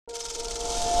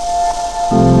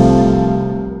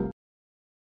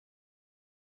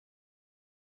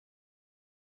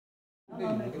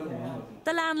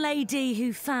The landlady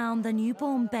who found the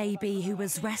newborn baby who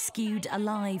was rescued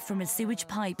alive from a sewage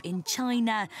pipe in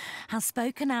China has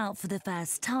spoken out for the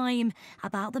first time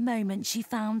about the moment she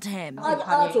found him.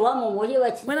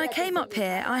 When I came up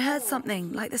here, I heard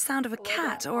something like the sound of a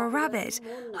cat or a rabbit.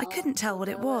 I couldn't tell what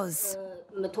it was.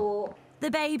 The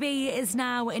baby is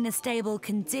now in a stable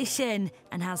condition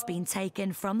and has been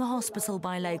taken from the hospital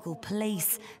by local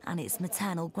police and its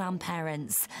maternal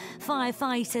grandparents.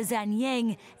 Firefighter Zhen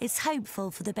Ying is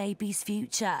hopeful for the baby's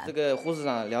future.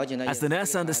 As the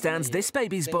nurse understands, this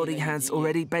baby's body has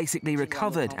already basically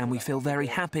recovered and we feel very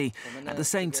happy. At the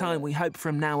same time, we hope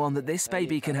from now on that this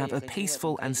baby can have a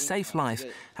peaceful and safe life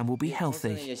and will be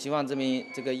healthy.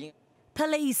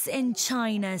 Police in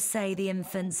China say the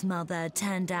infant's mother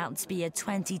turned out to be a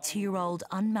 22-year-old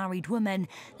unmarried woman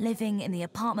living in the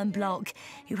apartment block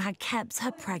who had kept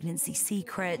her pregnancy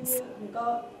secret.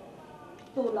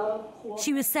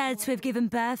 She was said to have given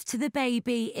birth to the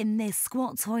baby in this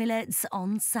squat toilet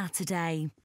on Saturday.